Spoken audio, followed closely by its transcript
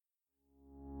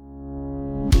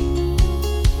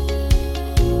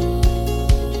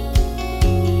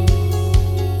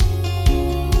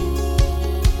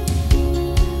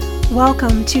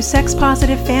Welcome to Sex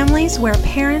Positive Families, where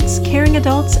parents, caring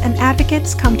adults, and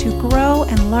advocates come to grow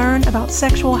and learn about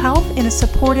sexual health in a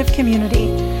supportive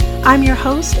community. I'm your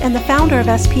host and the founder of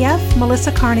SPF,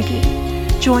 Melissa Carnegie.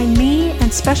 Join me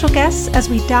and special guests as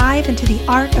we dive into the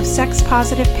art of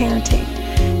sex-positive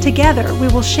parenting. Together, we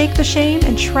will shake the shame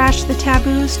and trash the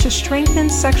taboos to strengthen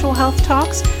sexual health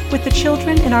talks with the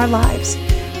children in our lives.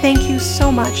 Thank you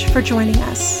so much for joining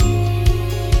us.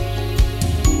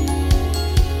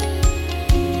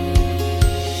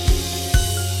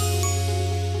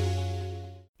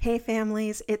 Hey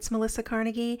families, it's Melissa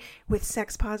Carnegie with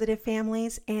Sex Positive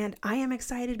Families, and I am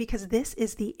excited because this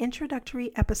is the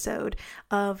introductory episode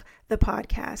of the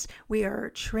podcast. We are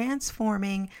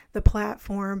transforming the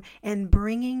platform and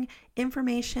bringing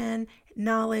information,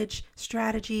 knowledge,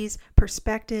 strategies,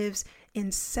 perspectives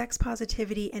in sex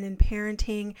positivity and in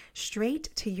parenting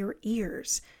straight to your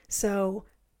ears. So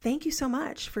thank you so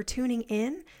much for tuning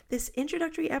in. This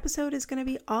introductory episode is going to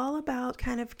be all about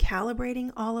kind of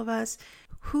calibrating all of us.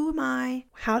 Who am I?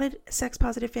 How did Sex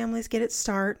Positive Families get its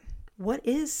start? What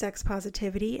is sex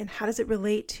positivity and how does it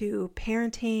relate to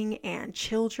parenting and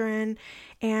children?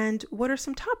 And what are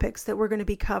some topics that we're going to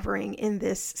be covering in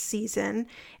this season?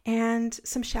 And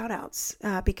some shout outs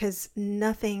because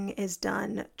nothing is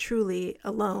done truly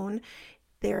alone.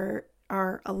 There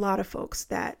are a lot of folks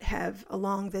that have,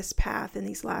 along this path in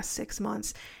these last 6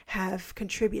 months, have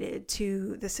contributed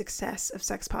to the success of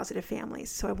Sex Positive Families.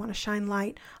 So I want to shine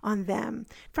light on them.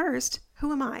 First,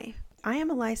 who am I? I am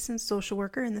a licensed social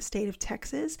worker in the state of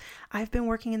Texas. I've been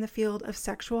working in the field of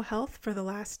sexual health for the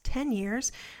last 10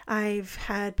 years. I've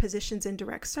had positions in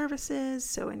direct services,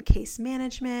 so in case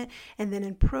management, and then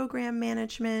in program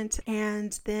management.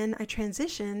 And then I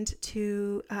transitioned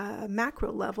to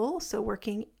macro level, so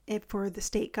working for the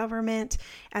state government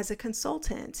as a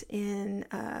consultant in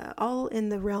all in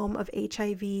the realm of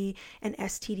HIV and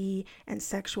STD and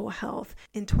sexual health.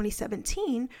 In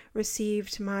 2017,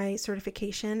 received my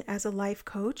certification as a life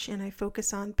coach, and I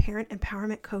focus on parent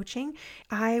empowerment coaching.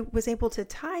 I was able to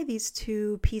tie these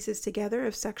two pieces together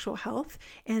of sexual health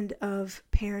and of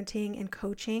parenting and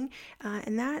coaching,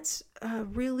 and that's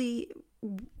really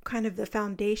kind of the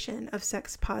foundation of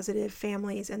Sex Positive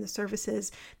Families and the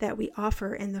services that we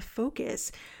offer and the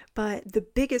focus. But the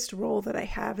biggest role that I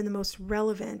have and the most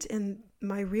relevant and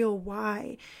my real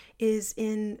why is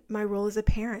in my role as a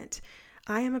parent.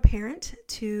 I am a parent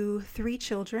to 3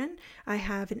 children. I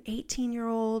have an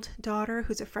 18-year-old daughter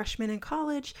who's a freshman in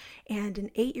college and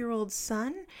an 8-year-old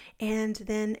son, and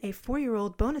then a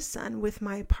 4-year-old bonus son with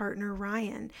my partner,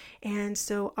 Ryan. And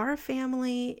so our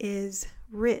family is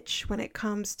rich when it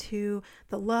comes to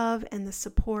the love and the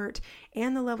support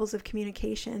and the levels of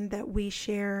communication that we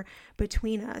share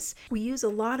between us. We use a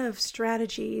lot of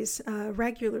strategies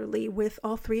regularly with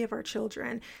all 3 of our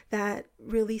children that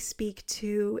really speak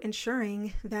to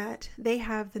ensuring that they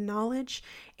have the knowledge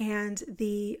and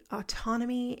the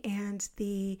autonomy and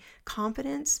the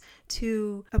confidence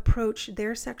to approach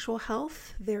their sexual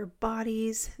health, their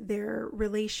bodies, their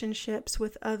relationships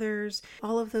with others,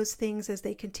 all of those things as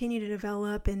they continue to develop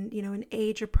in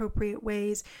age appropriate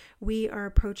ways. We are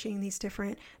approaching these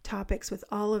different topics with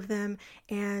all of them,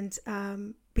 and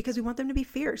because we want them to be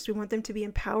fierce, we want them to be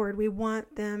empowered, we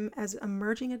want them as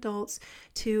emerging adults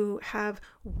to have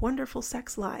wonderful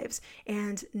sex lives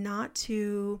and not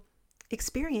to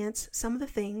experience some of the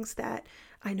things that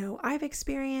I know I've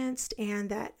experienced and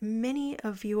that many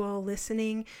of you all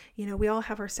listening, we all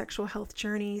have our sexual health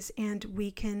journeys, and we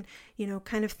can,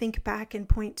 kind of think back and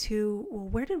point to, well,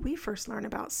 where did we first learn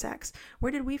about sex?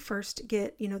 Where did we first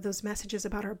get, those messages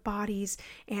about our bodies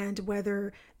and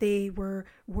whether they were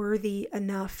worthy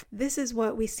enough? This is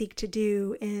what we seek to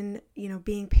do in,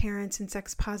 being parents and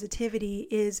sex positivity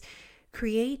is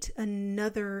create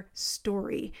another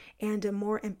story and a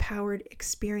more empowered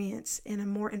experience and a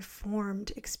more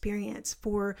informed experience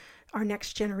for our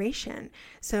next generation.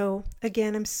 So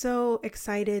again, I'm so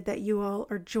excited that you all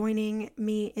are joining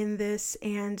me in this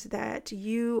and that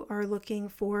you are looking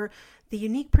for the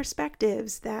unique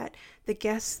perspectives that the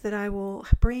guests that I will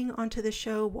bring onto the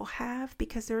show will have,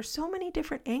 because there are so many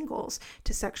different angles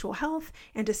to sexual health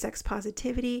and to sex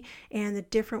positivity and the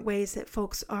different ways that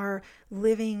folks are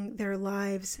living their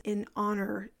lives in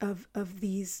honor of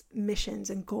these missions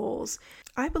and goals.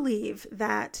 I believe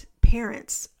that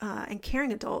parents and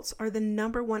caring adults are the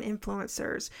number one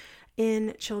influencers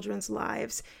in children's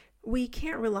lives. We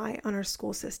can't rely on our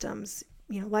school systems.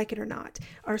 like it or not.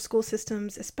 Our school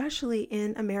systems, especially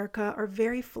in America, are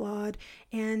very flawed.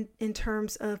 And in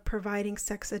terms of providing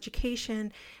sex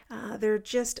education, there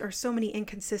just are so many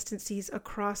inconsistencies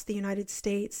across the United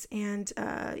States, and,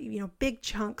 big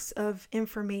chunks of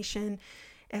information,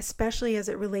 especially as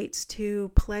it relates to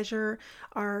pleasure,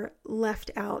 are left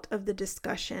out of the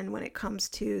discussion when it comes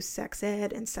to sex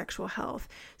ed and sexual health.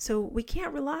 So we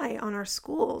can't rely on our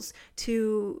schools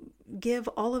to give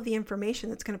all of the information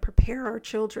that's going to prepare our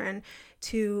children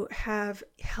to have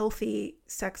healthy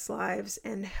sex lives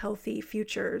and healthy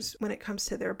futures when it comes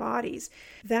to their bodies.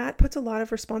 That puts a lot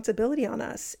of responsibility on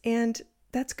us. And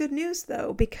that's good news,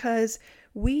 though, because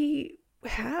we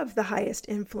have the highest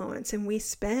influence, and we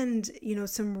spend,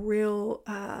 some real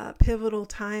pivotal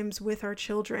times with our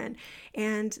children.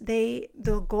 And the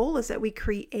goal is that we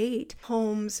create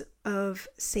homes of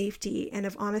safety and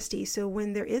of honesty. So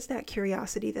when there is that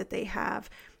curiosity that they have,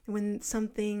 when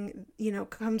something,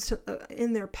 comes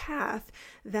in their path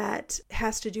that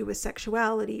has to do with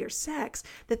sexuality or sex,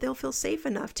 that they'll feel safe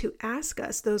enough to ask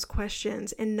us those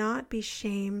questions and not be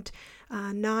shamed,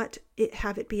 not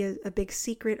have it be a big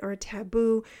secret or a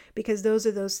taboo, because those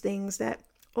are those things that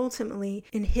ultimately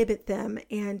inhibit them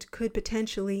and could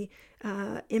potentially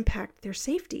impact their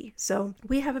safety. So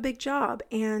we have a big job.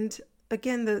 And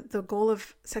again, the goal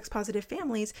of Sex Positive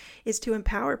Families is to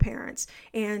empower parents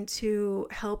and to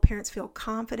help parents feel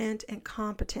confident and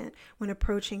competent when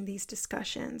approaching these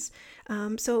discussions.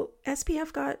 So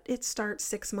SPF got its start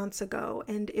 6 months ago,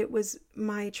 and it was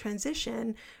my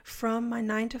transition from my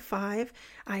 9 to 5.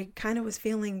 I kind of was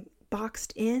feeling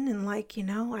boxed in and like,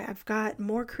 I've got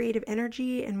more creative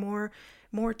energy and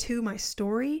more to my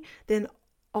story than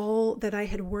all that I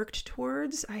had worked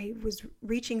towards. I was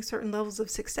reaching certain levels of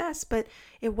success, but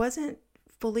it wasn't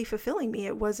fully fulfilling me.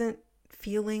 It wasn't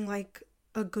feeling like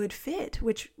a good fit,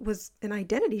 which was an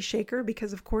identity shaker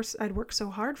because, of course, I'd worked so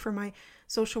hard for my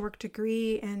social work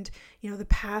degree and, the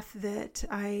path that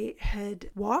I had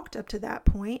walked up to that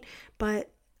point.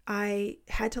 But I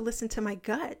had to listen to my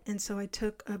gut. And so I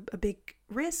took a big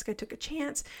risk. I took a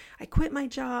chance. I quit my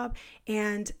job,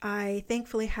 and I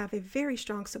thankfully have a very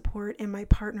strong support in my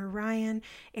partner, Ryan,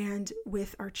 and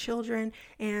with our children.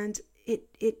 And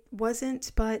it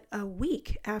wasn't but a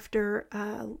week after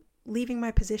leaving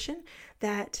my position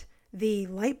that the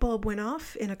light bulb went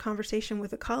off in a conversation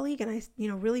with a colleague. And I,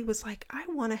 really was like, I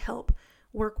want to help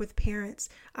work with parents.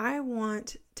 I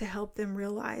want to help them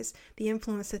realize the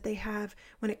influence that they have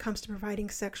when it comes to providing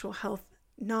sexual health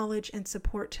knowledge and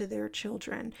support to their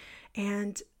children.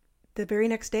 And the very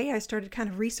next day I started kind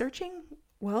of researching,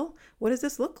 well, what does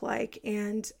this look like?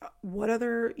 And what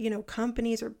other,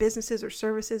 companies or businesses or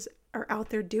services are out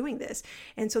there doing this?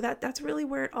 And so that's really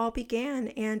where it all began.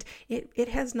 And it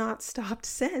has not stopped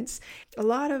since. A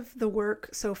lot of the work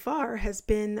so far has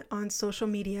been on social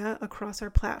media across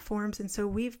our platforms. And so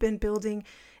we've been building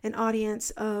an audience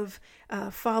of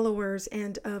followers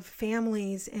and of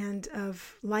families and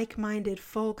of like-minded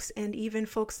folks, and even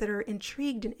folks that are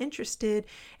intrigued and interested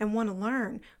and want to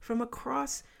learn from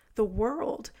across the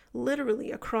world,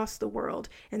 literally across the world.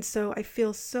 And so I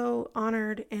feel so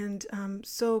honored and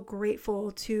so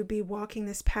grateful to be walking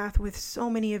this path with so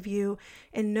many of you,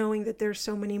 and knowing that there's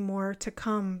so many more to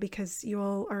come because you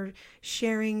all are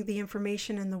sharing the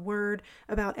information and the word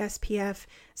about SPF.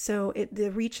 So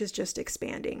the reach is just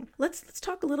expanding. Let's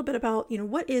talk a little bit about,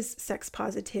 what is sex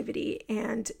positivity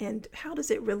and how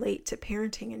does it relate to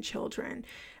parenting and children?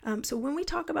 So when we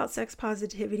talk about sex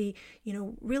positivity,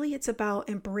 really it's about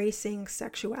embracing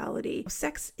sexuality.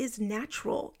 Sex is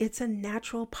natural. It's a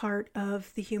natural part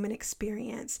of the human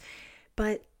experience.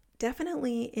 But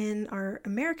definitely in our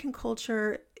American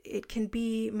culture, it can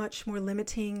be much more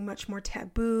limiting, much more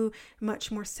taboo,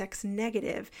 much more sex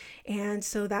negative. And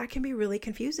so that can be really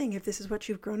confusing if this is what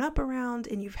you've grown up around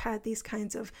and you've had these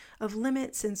kinds of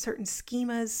limits and certain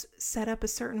schemas set up a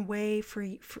certain way for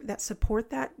that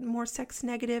support that more sex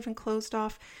negative and closed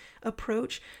off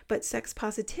approach. But sex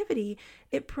positivity,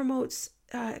 it promotes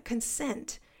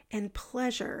consent and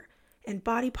pleasure and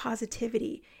body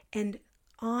positivity and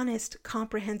honest,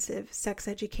 comprehensive sex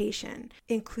education,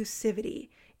 inclusivity.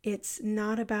 It's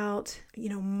not about,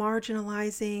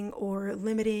 marginalizing or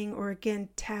limiting or, again,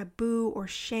 taboo or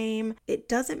shame. It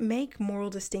doesn't make moral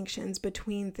distinctions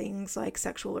between things like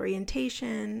sexual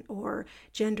orientation or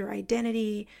gender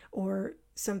identity or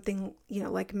something,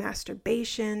 like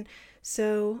masturbation.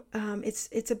 So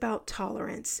it's about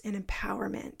tolerance and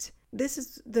empowerment. This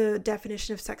is the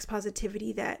definition of sex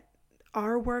positivity that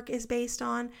our work is based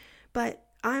on, but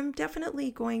I'm definitely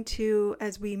going to,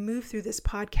 as we move through this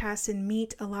podcast and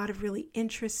meet a lot of really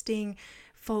interesting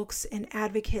folks and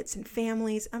advocates and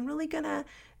families, I'm really going to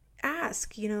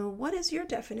ask, what is your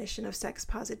definition of sex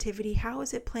positivity? How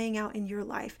is it playing out in your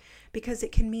life? Because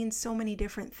it can mean so many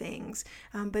different things.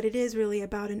 But it is really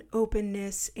about an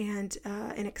openness and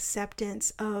an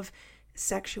acceptance of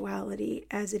sexuality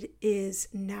as it is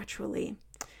naturally,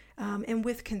 and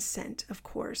with consent, of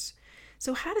course.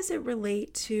 So how does it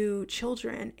relate to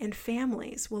children and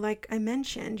families? Well, like I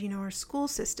mentioned, our school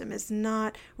system is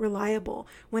not reliable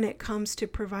when it comes to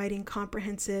providing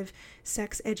comprehensive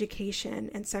sex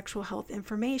education and sexual health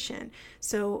information.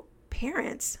 So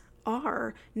parents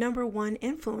are number one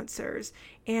influencers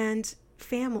and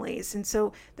families. And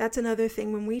so that's another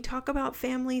thing. When we talk about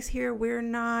families here, we're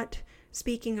not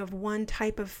speaking of one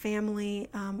type of family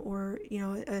or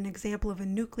an example of a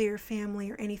nuclear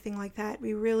family or anything like that.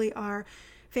 We really are,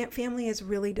 family is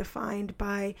really defined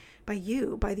by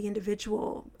the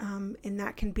individual, and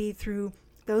that can be through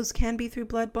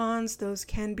blood bonds. Those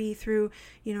can be through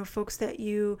folks that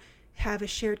you have a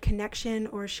shared connection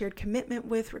or a shared commitment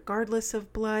with, regardless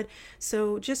of blood.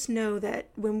 So just know that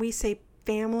when we say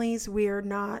families,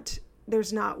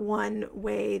 there's not one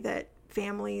way that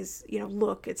families,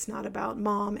 look. It's not about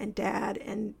mom and dad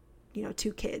and,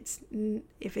 2 kids.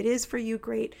 If it is for you,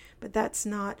 great, but that's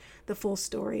not the full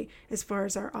story as far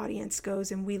as our audience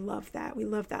goes. And we love that. We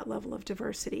love that level of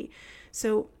diversity.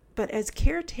 So, but as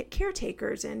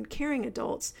caretakers and caring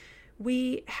adults,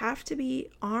 we have to be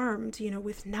armed,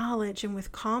 with knowledge and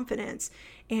with confidence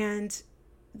and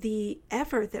the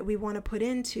effort that we want to put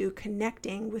into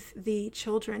connecting with the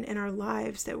children in our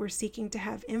lives that we're seeking to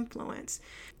have influence.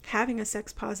 Having a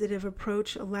sex positive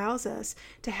approach allows us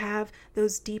to have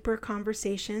those deeper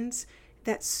conversations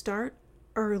that start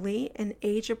early in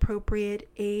age appropriate,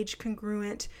 age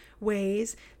congruent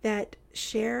ways that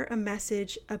share a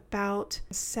message about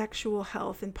sexual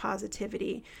health and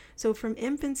positivity. So from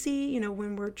infancy,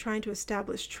 when we're trying to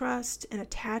establish trust and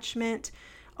attachment,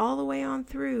 all the way on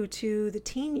through to the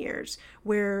teen years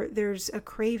where there's a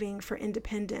craving for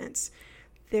independence.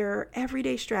 There are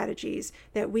everyday strategies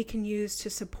that we can use to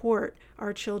support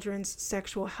our children's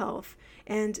sexual health.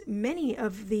 And many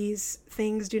of these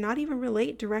things do not even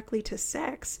relate directly to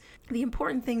sex. The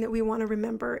important thing that we want to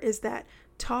remember is that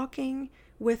talking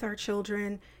with our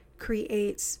children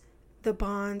creates the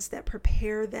bonds that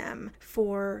prepare them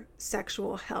for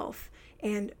sexual health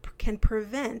and can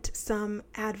prevent some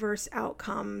adverse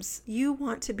outcomes. You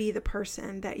want to be the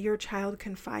person that your child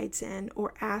confides in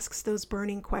or asks those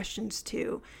burning questions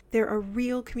to. There are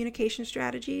real communication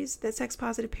strategies that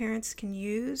sex-positive parents can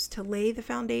use to lay the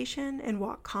foundation and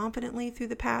walk confidently through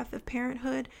the path of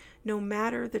parenthood, no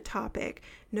matter the topic.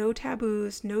 No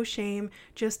taboos, no shame,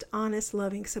 just honest,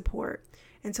 loving support.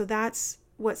 And so that's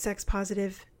what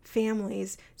sex-positive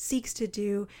families seeks to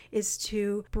do, is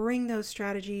to bring those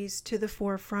strategies to the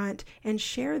forefront and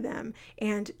share them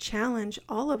and challenge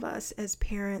all of us as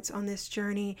parents on this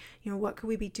journey. What could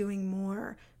we be doing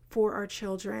more for our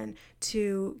children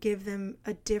to give them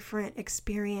a different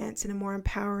experience and a more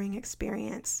empowering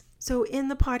experience? So in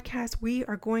the podcast, we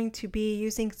are going to be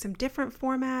using some different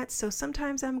formats. So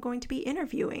sometimes I'm going to be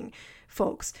interviewing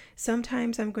folks.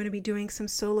 Sometimes I'm going to be doing some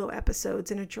solo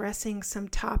episodes and addressing some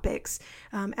topics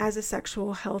as a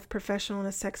sexual health professional and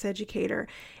a sex educator.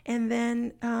 And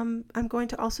then I'm going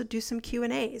to also do some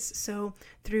Q&As. So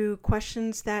through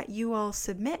questions that you all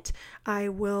submit,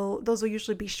 those will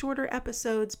usually be shorter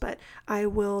episodes, but I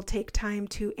will take time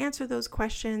to answer those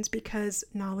questions because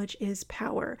knowledge is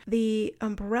power. The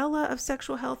umbrella of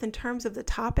sexual health in terms of the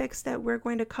topics that we're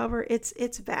going to cover, it's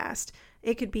vast.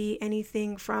 It could be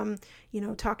anything from,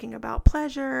 talking about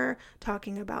pleasure,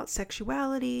 talking about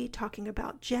sexuality, talking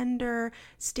about gender,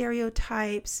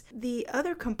 stereotypes. The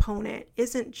other component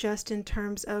isn't just in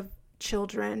terms of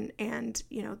children and,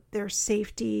 their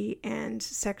safety and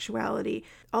sexuality.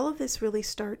 All of this really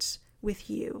starts with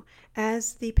you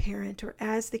as the parent or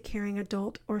as the caring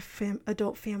adult or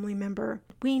adult family member.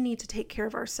 We need to take care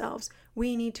of ourselves.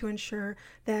 We need to ensure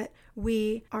that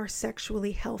we are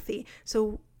sexually healthy.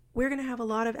 So we're going to have a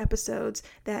lot of episodes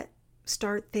that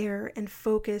start there and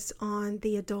focus on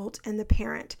the adult and the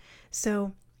parent.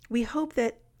 So we hope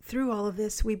that through all of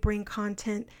this, we bring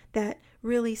content that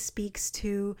really speaks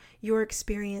to your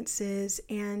experiences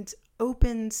and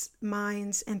opens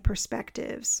minds and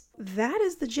perspectives. That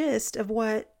is the gist of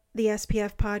what the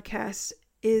SPF podcast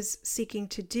is seeking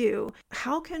to do.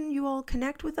 How can you all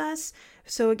connect with us?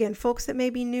 So again, folks that may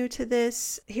be new to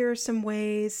this, here are some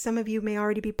ways. Some of you may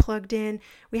already be plugged in.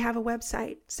 We have a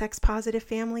website,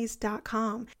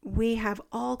 sexpositivefamilies.com. We have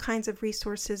all kinds of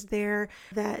resources there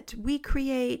that we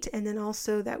create and then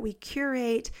also that we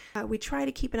curate. We try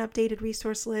to keep an updated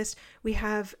resource list. We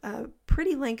have a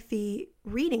pretty lengthy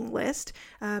reading list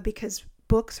because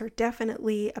books are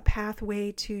definitely a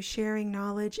pathway to sharing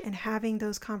knowledge and having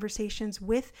those conversations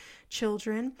with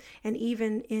children, and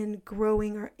even in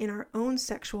growing in our own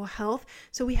sexual health.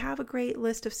 So we have a great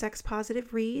list of sex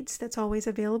positive reads that's always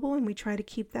available, and we try to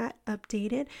keep that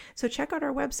updated. So check out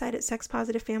our website at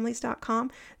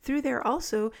sexpositivefamilies.com. Through there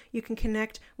also, you can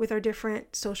connect with our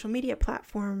different social media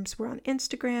platforms. We're on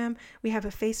Instagram. We have a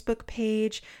Facebook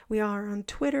page. We are on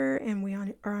Twitter, and we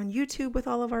are on YouTube with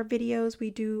all of our videos. We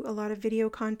do a lot of video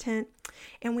content,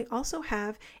 and we also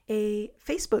have a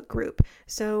Facebook group.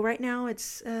 So right now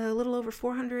it's a little over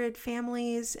 400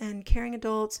 families and caring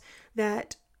adults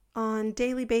that on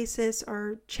daily basis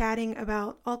are chatting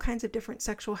about all kinds of different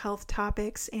sexual health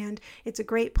topics, and it's a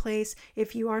great place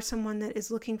if you are someone that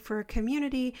is looking for a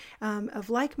community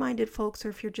of like-minded folks, or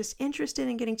if you're just interested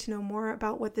in getting to know more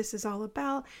about what this is all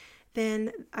about.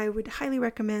 Then I would highly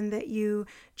recommend that you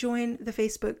join the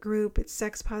Facebook group. It's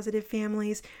Sex Positive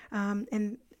Families,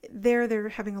 and they're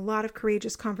having a lot of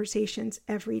courageous conversations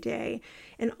every day.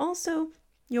 And also,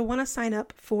 you'll want to sign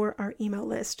up for our email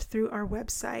list through our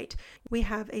website. We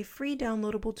have a free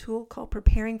downloadable tool called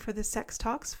Preparing for the Sex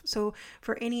Talks. So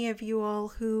for any of you all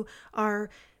who are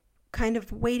kind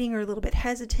of waiting or a little bit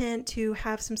hesitant to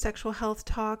have some sexual health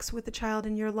talks with the child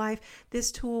in your life,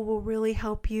 this tool will really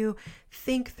help you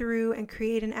think through and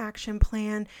create an action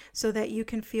plan so that you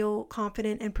can feel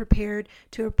confident and prepared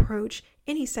to approach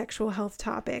any sexual health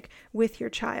topic with your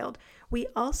child. We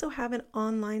also have an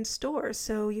online store,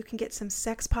 so you can get some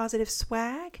sex positive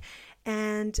swag,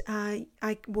 and I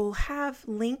will have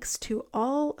links to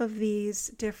all of these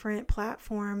different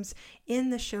platforms in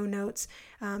the show notes.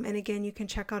 And again, you can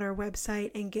check out our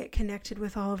website and get connected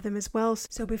with all of them as well.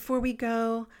 So before we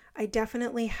go, I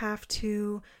definitely have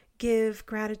to give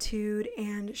gratitude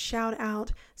and shout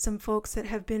out some folks that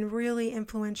have been really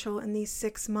influential in these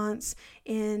 6 months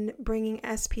in bringing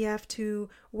SPF to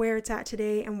where it's at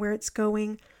today and where it's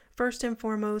going. First and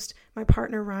foremost, my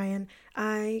partner, Ryan.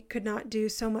 I could not do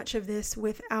so much of this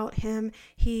without him.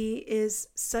 He is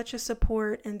such a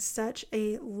support and such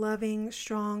a loving,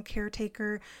 strong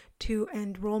caretaker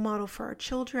and role model for our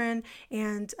children,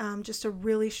 and just a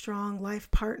really strong life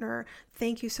partner.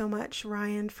 Thank you so much,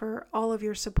 Ryan, for all of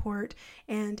your support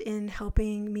and in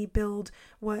helping me build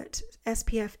what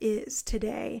SPF is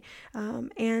today.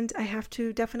 And I have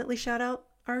to definitely shout out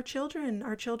our children.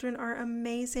 Our children are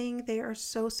amazing. They are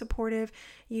so supportive.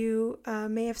 You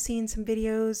may have seen some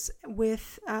videos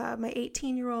with my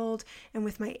 18-year-old and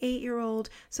with my 8-year-old.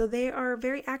 So they are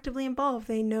very actively involved.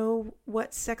 They know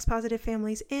what Sex Positive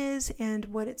Families is and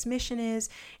what its mission is.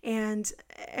 And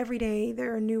every day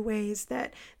there are new ways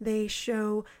that they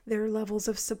show their levels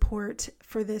of support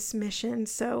for this mission.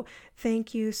 So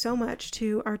thank you so much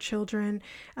to our children.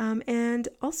 And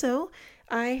also,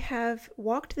 I have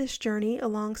walked this journey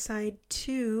alongside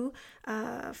two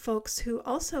folks who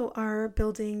also are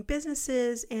building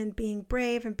businesses and being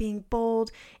brave and being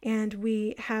bold. And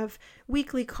we have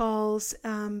weekly calls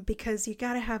because you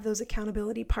got to have those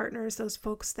accountability partners, those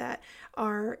folks that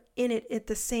are in it at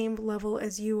the same level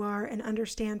as you are and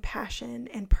understand passion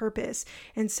and purpose.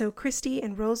 And so Christy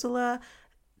and Rosala,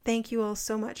 thank you all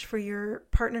so much for your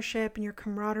partnership and your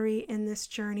camaraderie in this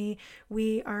journey.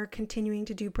 We are continuing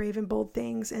to do brave and bold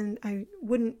things, and I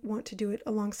wouldn't want to do it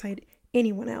alongside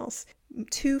anyone else.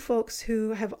 Two folks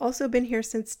who have also been here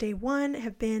since day one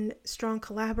have been strong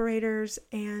collaborators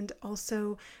and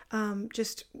also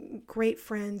just great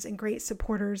friends and great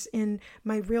supporters in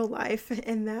my real life,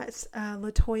 and that's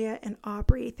Latoya and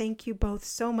Aubrey. Thank you both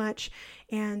so much.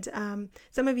 And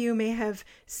some of you may have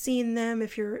seen them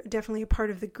if you're definitely a part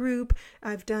of the group.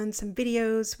 I've done some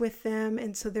videos with them,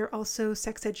 and so they're also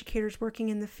sex educators working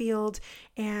in the field,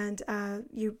 and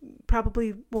you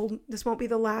probably this won't be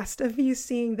the last of you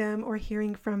seeing them or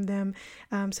hearing from them.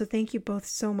 So thank you both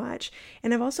so much.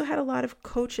 And I've also had a lot of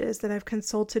coaches that I've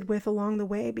consulted with along the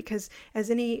way, because as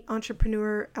any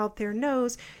entrepreneur out there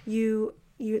knows,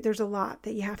 there's a lot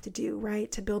that you have to do,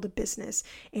 right, to build a business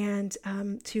and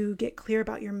to get clear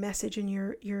about your message and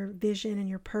your vision and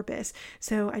your purpose.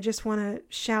 So I just want to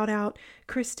shout out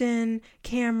Kristen,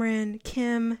 Cameron,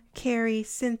 Kim, Carrie,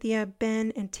 Cynthia,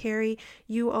 Ben, and Terry.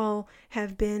 You all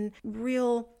have been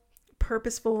real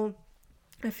purposeful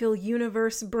I feel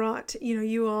universe brought,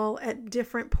 you all at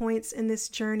different points in this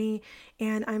journey,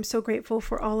 and I'm so grateful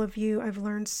for all of you. I've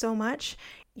learned so much.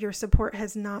 Your support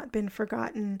has not been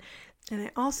forgotten. And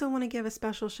I also want to give a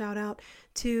special shout out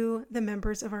to the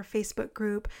members of our Facebook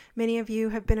group. Many of you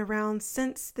have been around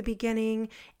since the beginning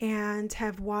and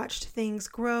have watched things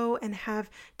grow and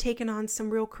have taken on some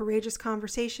real courageous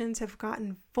conversations, have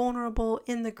gotten vulnerable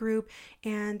in the group,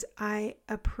 and I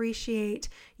appreciate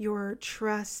your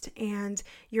trust and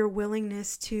your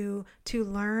willingness to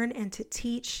learn and to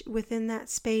teach within that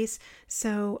space.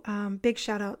 So big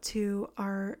shout out to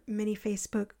our many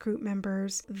Facebook group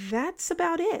members. That's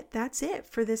about it. That's it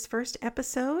for this first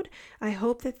episode. I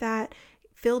hope that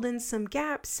filled in some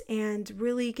gaps and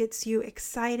really gets you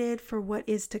excited for what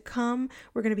is to come.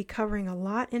 We're going to be covering a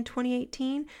lot in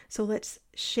 2018, so let's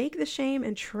shake the shame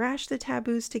and trash the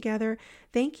taboos together.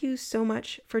 Thank you so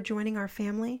much for joining our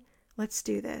family. Let's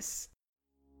do this.